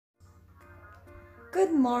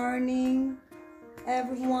Good morning,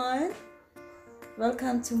 everyone.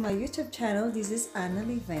 Welcome to my YouTube channel. This is Anna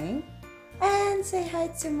Living. And say hi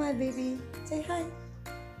to my baby. Say hi.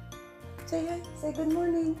 Say hi. Say good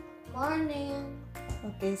morning. Morning.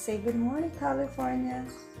 Okay, say good morning, California.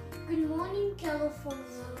 Good morning, California.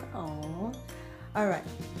 Oh, all right.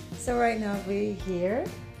 So right now we're here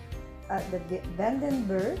at the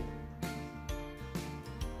Vandenberg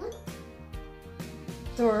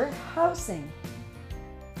tour housing.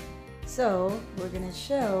 So we're gonna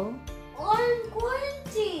show. On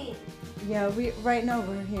quarantine. Yeah, right now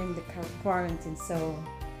we're here in the quarantine. So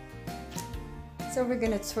we're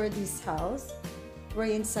gonna tour this house.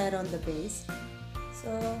 We're inside on the base.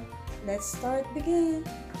 So let's start begin.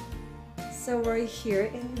 So we're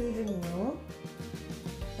here in living room.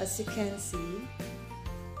 As you can see,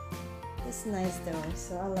 it's nice though.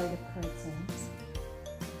 So I like the curtains.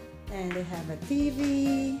 And they have a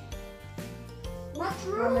TV. Much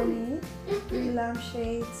room. 3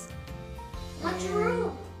 lampshades. Much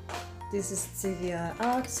room. This is TV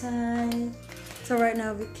outside. So right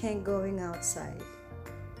now we can't going outside.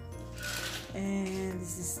 And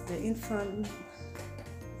this is the in front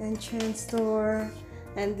entrance door.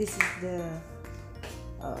 And this is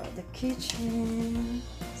the kitchen.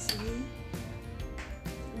 See?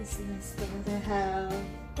 This is the one they have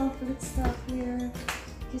complete stuff here.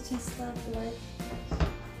 Kitchen stuff like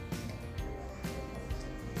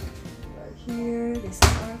right here. This is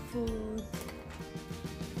our food.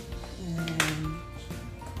 And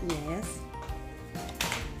yes.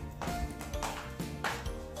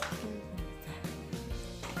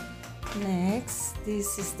 Next,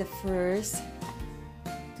 this is the first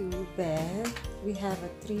 2 bed. We have a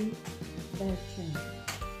 3 bedroom.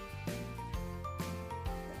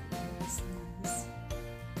 That's nice.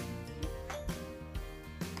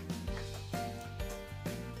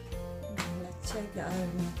 Let's check the other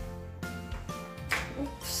one.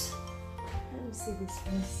 Oops. Let me see this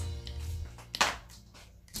first.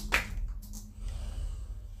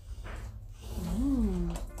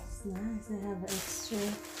 It's nice. I have an extra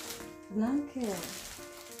blanket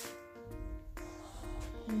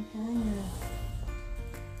and hanger.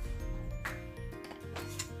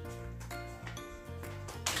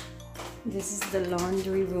 This is the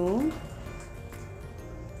laundry room.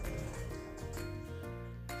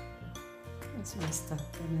 That's my stuff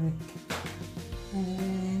anyway.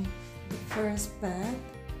 And the first bed.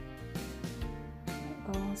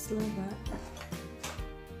 Oh, slow back.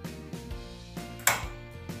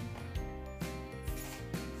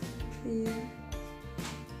 Here.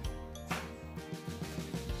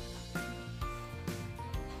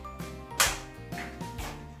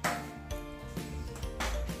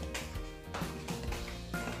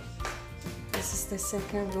 This is the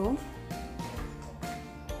second room.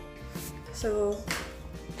 So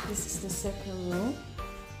this is the second room.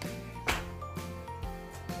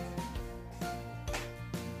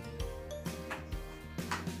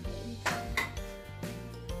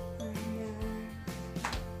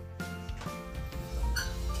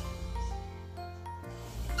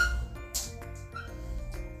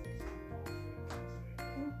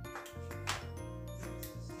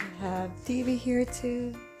 Have TV here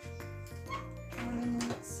too.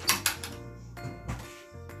 Ornaments.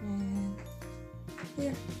 And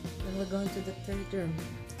here, then we're going to the third room.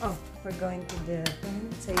 Oh, we're going to the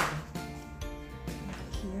dining table.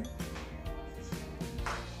 Here.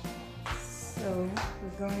 So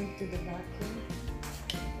we're going to the bathroom.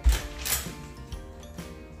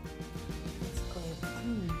 Let's go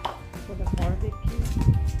for the barbecue.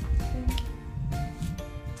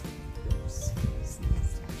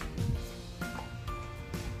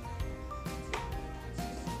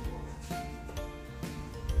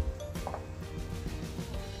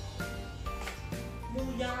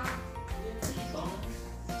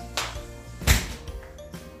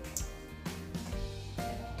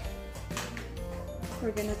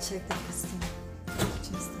 We're gonna check the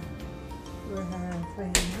kitchen stuff. We have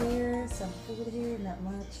fire here, some food here, not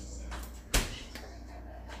much.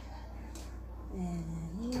 And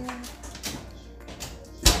here.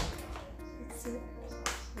 That's it.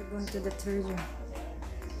 We're going to the third room.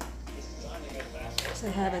 So I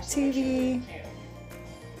have a TV.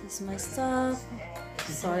 This is my stuff.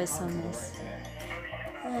 Sorry, some mess.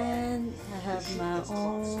 And I have my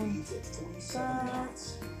own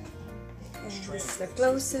stuff. And this is the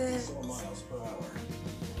closet. This is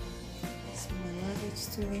my luggage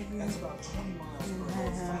too right here. And I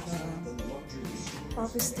have a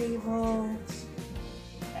office table.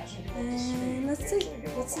 And that's it.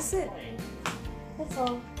 That's just it. That's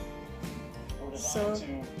all. So,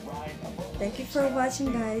 thank you for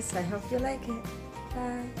watching, guys. I hope you like it.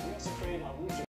 Bye.